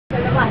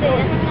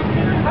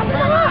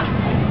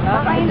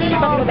Baka hindi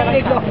ma-open. Baka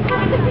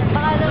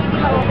lang hindi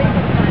ma-open.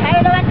 Tayo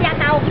naman siya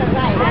tawag sa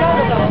guy.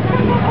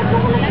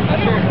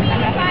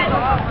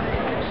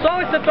 So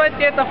it's the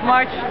 20th of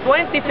March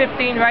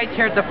 2015 right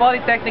here at the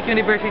Polytechnic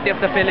University of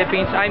the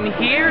Philippines. I'm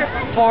here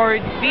for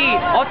the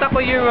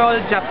Otaku Urule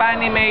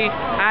Japanime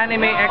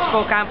Anime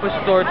Expo Campus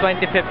Tour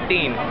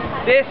 2015.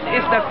 This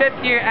is the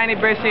 5th year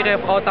anniversary of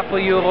Otaku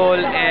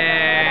Urule,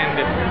 and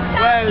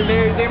well,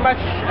 they're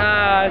much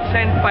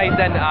senpai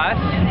than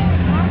us.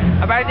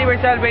 Apparently we're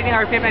celebrating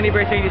our 5th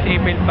anniversary this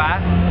April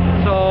pa.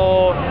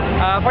 So,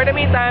 for the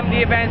meantime,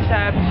 the events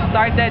have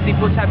started, the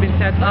booths have been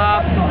set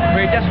up.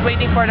 We're just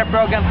waiting for the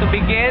program to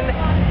begin.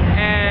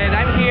 And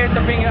I'm here to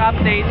bring you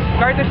updates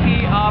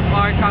courtesy of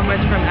our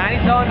comrades from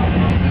Anizone.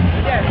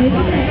 Yes.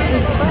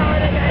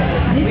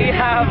 We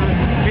have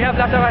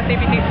lots of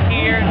activities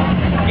here.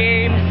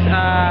 Games,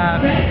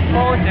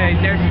 phones,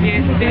 there's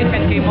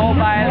PSN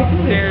Mobile,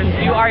 there's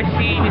URC,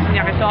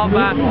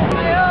 Nisnyakisoba.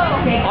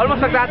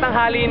 Almost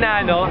magtatanghali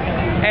na, no?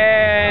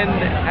 And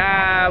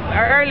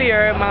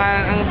earlier,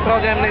 ang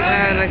program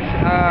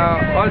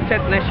all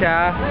set na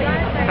siya.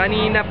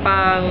 Kanina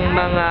pang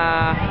mga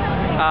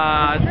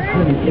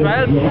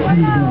 12,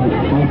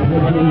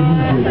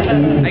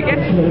 I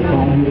guess.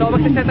 So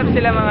magsiset up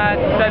sila mga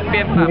 12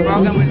 PM pa.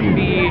 Program will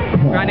be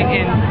running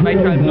in by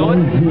 12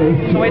 noon.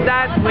 So with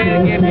that,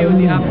 we'll give you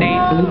the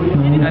updates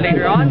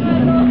later on.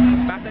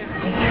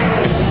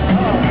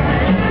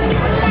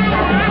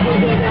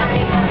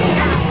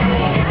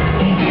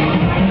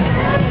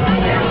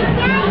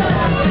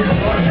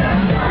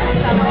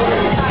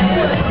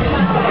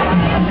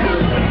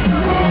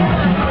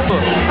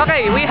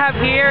 Okay, we have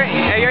here,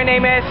 your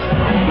name is?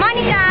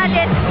 Monica,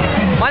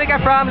 Monica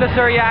from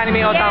Lusuria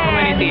Anime Otaku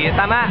Community,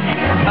 tama?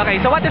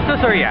 Okay, so what is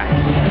Lusuria?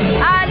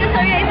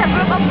 Lusuria is a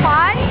group of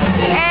fun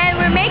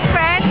and we make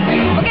friends.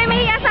 Huwag kayo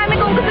mahiya sa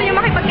amin kung gusto nyo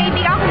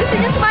makipagkaibigan. Kung gusto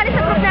nyo sumali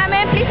sa group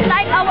namin, please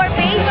like our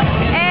page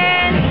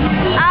and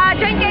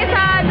join kayo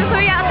sa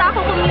Lusuria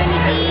Otaku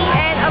Community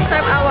and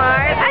observe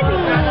our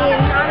anime.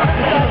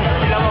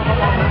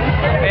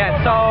 Ayan,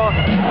 so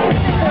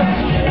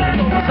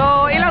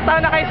ilang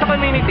taon na kayo sa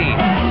community?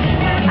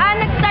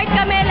 Nag-start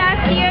kami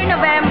last year,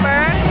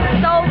 November.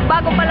 So,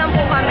 bago pa lang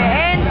po kami.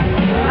 And,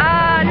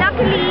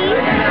 luckily,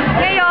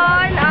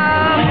 ngayon,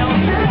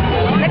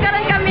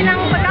 nagkaroon kami ng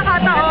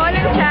pagkakataon,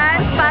 ng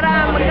chance,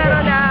 para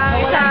magkaroon ng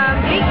isang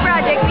big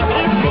project, which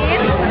is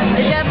this,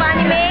 the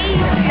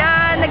Japanime,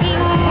 na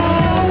naging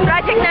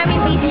project namin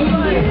this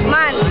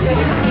month.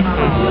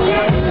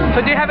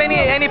 So, do you have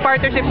any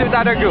partnerships with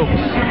other groups?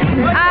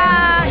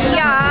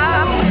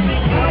 Yeah.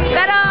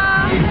 Pero,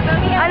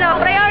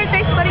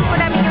 prioritize pa rin po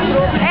namin yung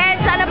group. And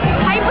sana po,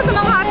 hi po sa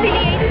mga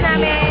affiliates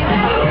namin.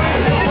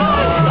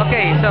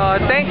 Okay, so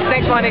thanks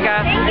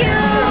Monica. Thank you.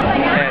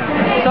 Ayan.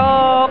 So,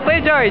 Kuya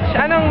George,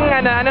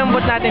 anong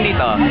booth natin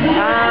dito?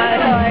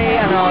 Ito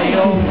ay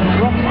yung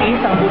rock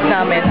space ang booth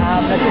namin.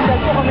 Nagsisell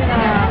po kami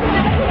ng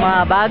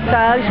mga bag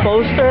tags,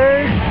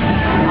 posters.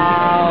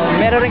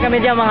 Meron rin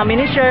kami dyan mga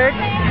mini shirts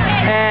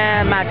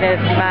and magnets,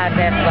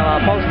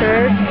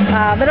 posters.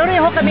 Meron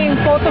rin ho kaming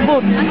photo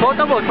booth.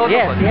 Photo booth.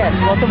 Yes,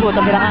 photo booth.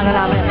 Ang pinakano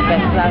namin,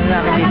 best plan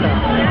namin dito.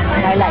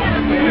 Highlight.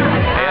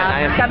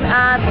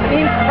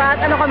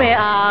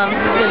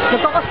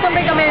 Nagko-custom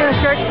made kami ng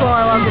shirts kung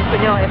ano gusto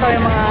nyo. Ito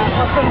yung mga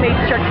custom made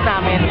shirts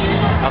namin.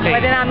 Okay.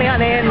 Pwede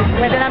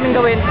namin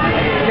gawin.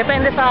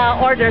 Depende sa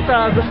order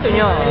sa gusto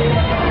nyo.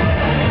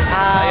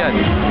 Ayun.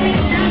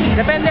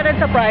 Depende rin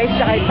sa price,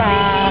 saka sa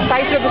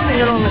size na gusto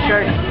nyo ng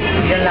shirt.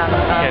 Yan lang.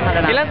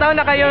 Ilang taon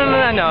na kayo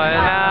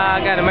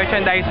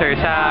merchandiser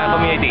sa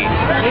community?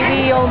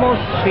 Maybe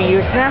almost 3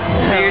 years na.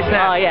 3 years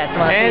na? Oh, yes.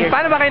 And 3 years.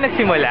 paano ba kayo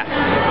nagsimula?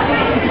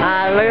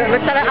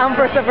 Ang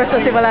first na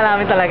simula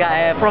namin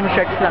talaga, from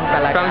shirts lang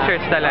talaga. From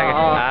shirts talaga?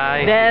 Oo.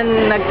 Ay.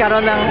 Then,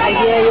 nagkaroon ng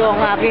idea yung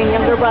aking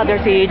younger brother,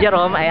 si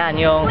Jerome. Ayan,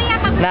 yung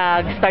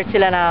nag-start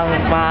sila ng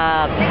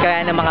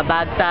mga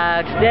bag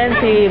tags. Then,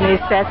 si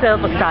Miss Cecil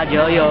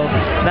Postadio, yung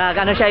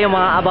siya yung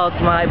about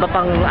mga iba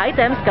pang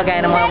items,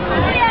 kagaya ng mga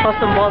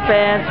custom ball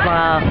pens,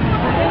 mga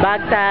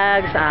bag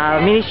tags,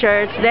 mini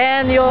shirts.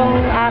 Then,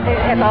 yung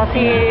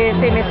si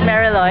Miss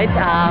Mary Lloyd,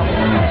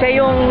 siya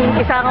yung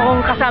isa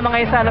akong kasama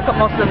ngayon sa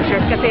nagko-custom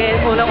shirts kasi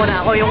unang-una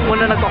ako yung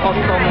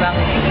nagko-custom ng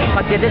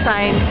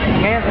pag-design.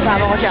 Ngayon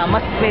kasama ko siya,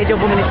 mas medyo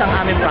bumilis ang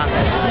aming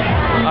process.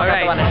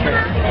 Alright.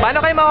 Paano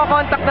kayo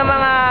makakontakt ng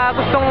mga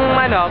gustong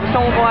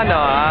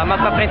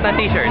magpa-print ng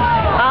t-shirts?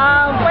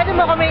 Pwede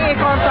mo kami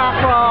i-contact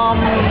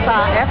sa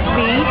FB,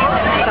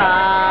 sa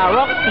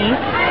Roxy,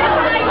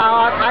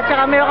 at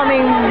saka meron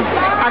kaming,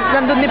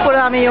 nandun din po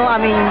namin yung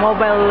aming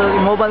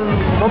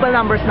mobile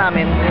numbers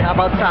namin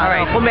about sa,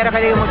 kung meron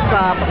kayo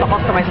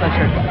magpa-customize ng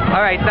shirts.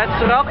 Alright, that's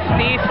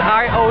Roxy's,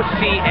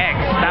 ROCX,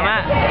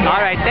 tama?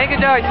 Alright, thank you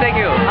George, thank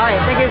you. Okay,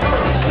 thank you.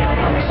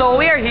 So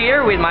we are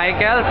here with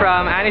Michael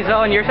from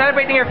Anizone. You're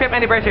celebrating your 5th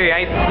anniversary,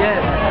 right? Yes.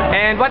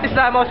 And what is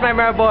the most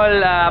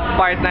memorable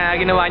part na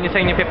ginawa niyo sa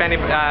inyong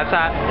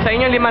sa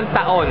inyong 5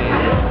 taon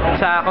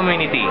sa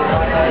community?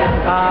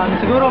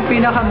 Siguro ang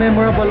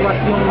pinaka-memorable was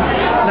yung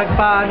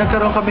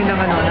nagkaroon kami ng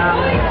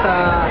sa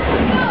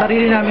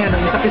sarili namin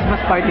yung sa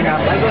Christmas party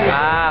namin.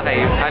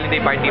 Okay,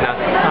 holiday party na.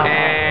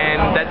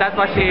 And that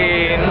was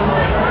in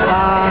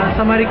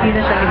Sa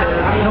Marikina siya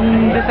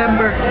nung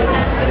December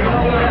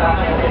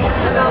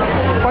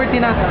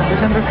 40 na.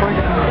 December 40.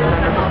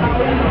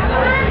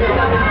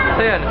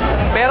 So yun.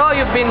 Pero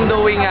you've been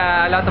doing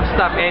a lot of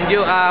stuff, and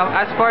you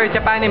as for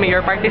Japanime,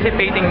 you're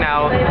participating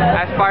now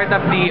as part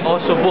of the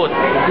OSO booth.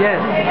 Yes.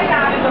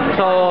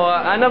 So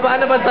ano ba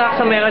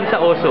sa meron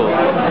sa OSO?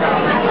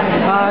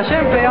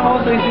 Siyempre, ang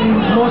OSO is yung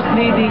most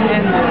leading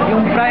and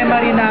yung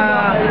primary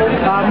na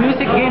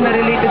music game na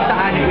related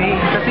sa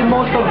anime. Kasi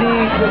most of the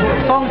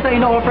songs na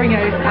ino-offer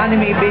niya is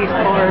anime-based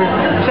or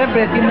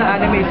siyempre, team na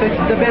anime. So it's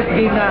the best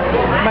game na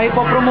may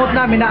po-promote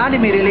namin na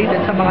anime-related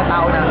sa mga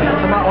tao namin,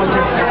 sa mga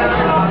audience.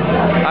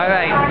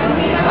 Alright.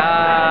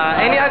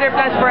 Any other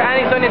plans for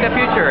Anison in the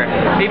future?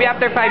 Maybe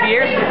after 5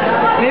 years?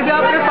 Maybe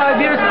after 5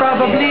 years,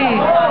 probably,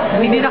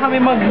 hindi na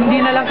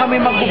lang kami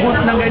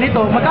mag-boot ng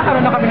ganito.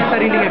 Magkakaroon na kami ng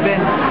sariling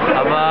event.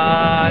 Aba.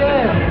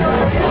 Yes.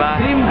 Diba?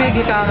 Dream big,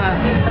 ika nga.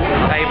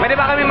 Okay, pwede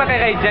ba kami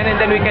makikay dyan and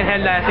then we can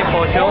held a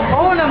symposium?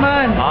 Oo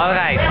naman.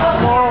 Alright.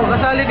 Oo,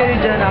 kasali kayo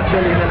dyan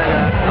actually talaga.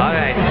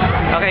 Alright.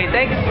 Okay,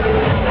 thanks.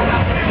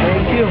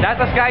 Thank you.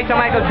 That was guys from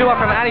Michael Chua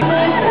from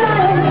Anison.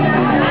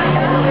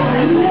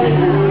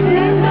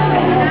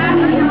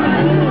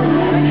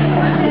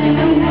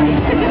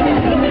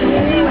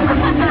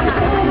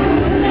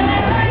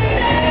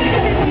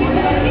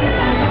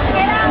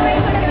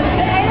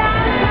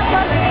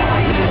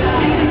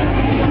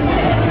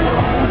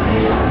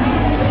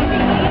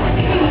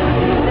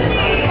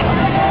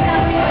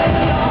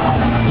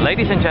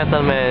 Ladies and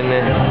gentlemen,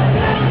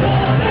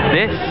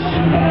 this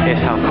is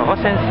how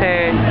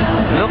Koko-sensei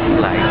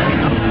looked like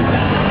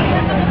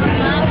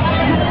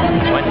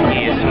when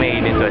he is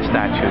made into a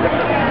statue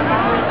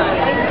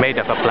made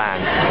of a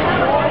plant.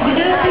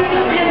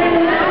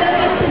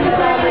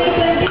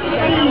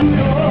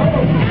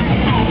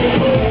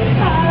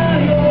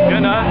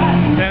 Yun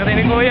swerte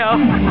ni Kuya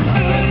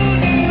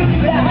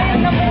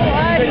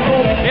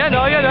Yan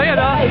yan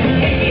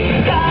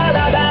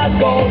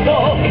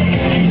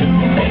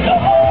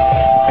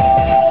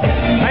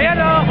Ayan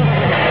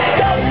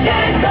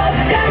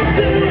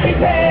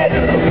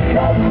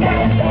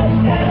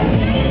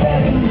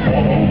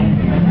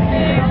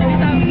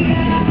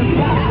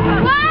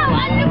Wow!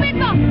 Ang lupit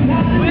mo!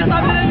 Kuya,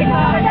 sabi na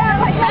isa!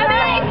 Sabi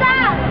na isa!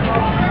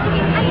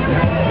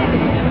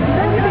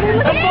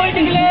 Ang boy,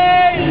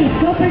 tigilin!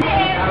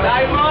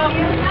 Dahil mo!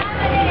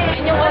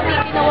 Yan yung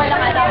OTT na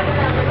walang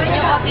Yan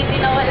yung OTT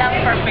na walang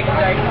perfect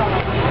guard.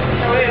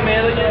 Uy,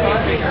 meron yung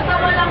perfect. Basta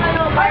walang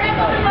parang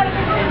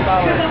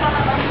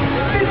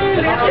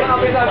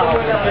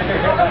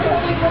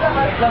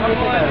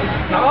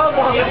Ako,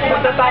 mukhang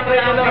magtatapre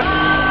yun naman.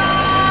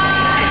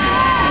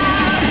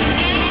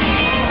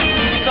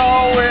 So,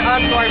 we're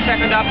on to our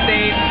second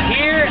update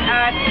here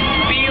at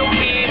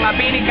PUP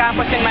Mabini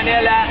Campus in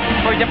Manila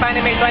for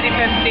Japanime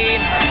 2015.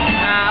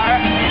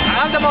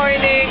 Around the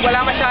morning,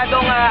 wala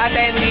masyadong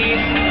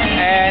attendees,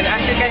 and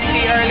as you can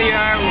see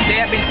earlier, they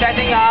have been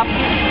setting up.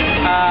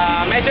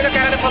 Medyo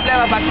nagkaroon ng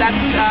problema, but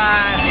that's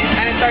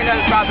an internal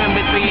problem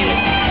between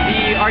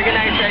the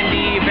organizer and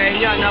the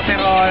venue, no?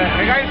 Pero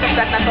regardless of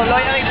that,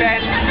 natuloy ang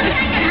event.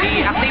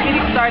 The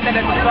activity started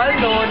at 12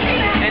 noon,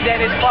 and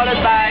then it's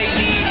followed by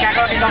the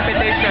karaoke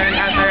competition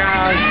at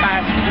around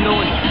past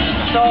noon.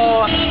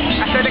 So,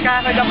 after the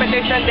karaoke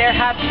competition, there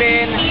have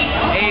been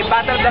a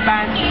battle of the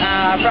bands.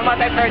 From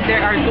what I've heard,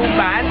 there are 2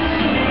 bands.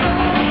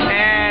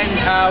 And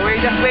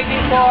we're just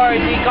waiting for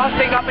the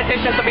cosplay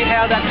competition to be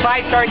held at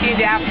 5:30 in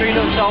the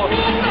afternoon. So,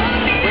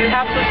 we'll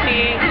have to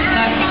see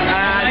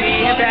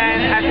the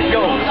event as it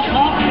goes.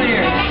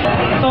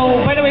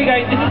 So, by the way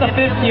guys, this is the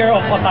 5th year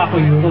of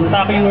Otaku Urule.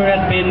 Otaku Urule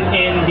has been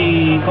in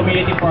the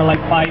community for like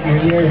 5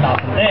 years now.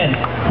 Then,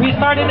 we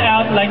started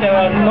out like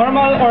a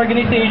normal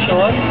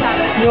organization.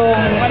 Yung,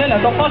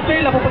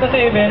 cosplay lang pupunta sa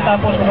event,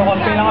 tapos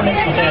cosplay lang kami,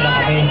 masaya lang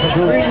kami.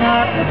 We're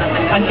not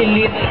an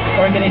elite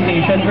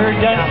organization. We're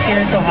just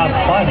here to have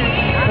fun.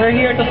 We're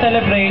here to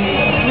celebrate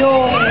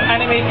yung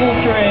anime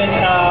culture and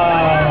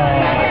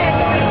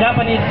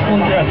Japanese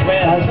culture as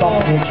well.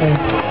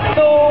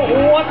 So,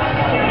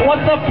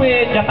 what's up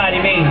with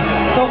Japanime?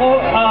 So,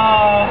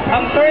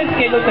 ang current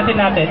schedule kasi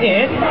natin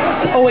is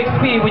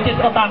OXP, which is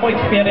Otaku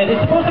Experience.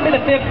 It's supposed to be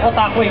the 5th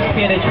Otaku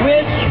Experience,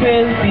 which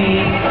will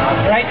be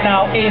right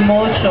now a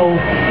mall show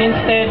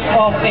instead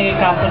of a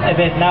campus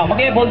event now.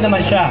 Mag-evolve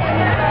naman siya.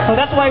 So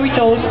that's why we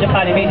chose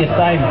Japanime this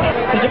time.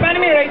 So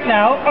Japanime right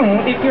now,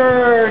 if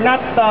you're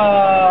not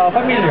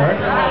familiar,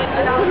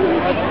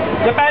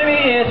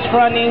 Japanime is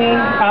running,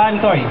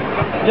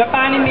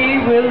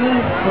 Japanime will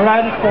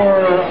run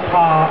for,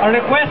 a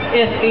request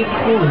is 8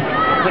 schools.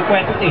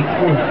 Request is 8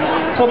 schools.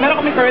 So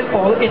meron kami current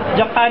poll, it's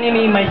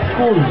Japanime My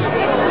School.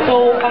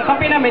 So ang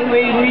UP namin,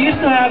 we used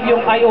to have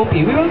yung IOP.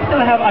 We will still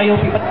have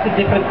IOP, but it's a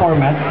different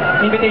format.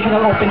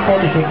 Invitational Open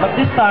Photo Shoot. But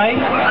this time,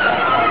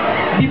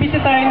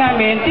 bibisitahin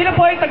namin, sino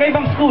po ay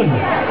taga-ibang school?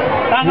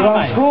 Tama Ibang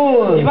ba?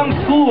 school. Ibang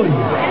school.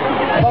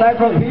 Aside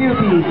from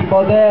PUP,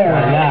 people there.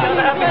 Wala.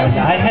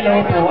 Ay, hello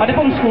po. Ano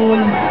pong school?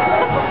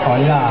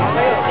 Wala.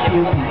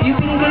 PUP. PUP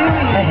yung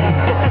kayo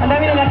eh. Ang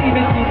dami na natin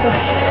events dito.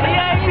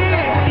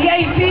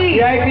 TIP!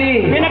 VIP.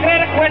 May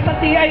nagre-request sa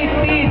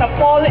TIP. The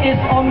poll is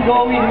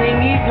ongoing. We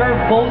need your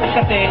vote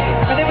kasi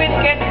we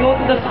can't go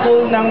to the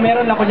school nang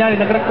meron lang, kunyari,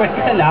 nag-request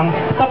kita lang,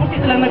 tapos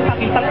ito lang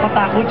nagpakitang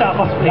Otaku tsaka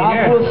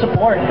cosplayer. Full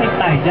support. Take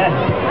tayo dyan.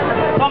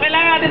 So,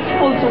 kailangan natin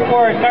full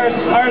support.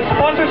 Our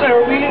sponsors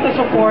are willing to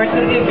support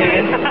the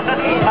event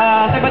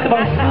sa iba't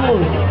ibang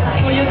schools.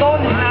 So, you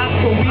don't have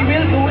to. We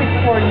will do it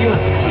for you.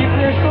 If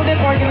your student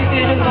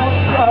organization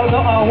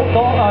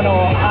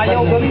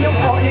ayaw gawin yung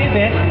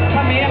event,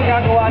 kami ang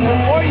gagawa nun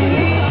for you.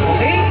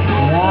 Okay?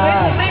 Yeah.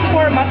 It's the same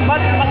format,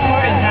 but much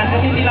more enhanced.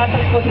 Kasi hindi lahat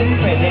ng schools din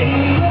pwede.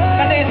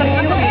 Kasi sa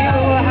PUP,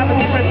 we will have a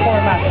different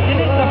format. This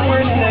is the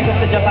first leg of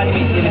the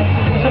Japanime series.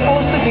 It's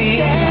supposed to be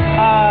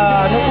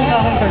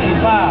noong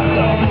 2030 pa.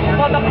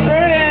 So the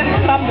current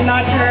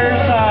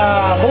top-notchers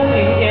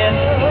voting is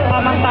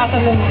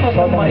pamangtasan ng ito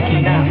sa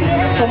Marikina.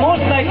 So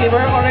most likely,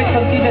 we're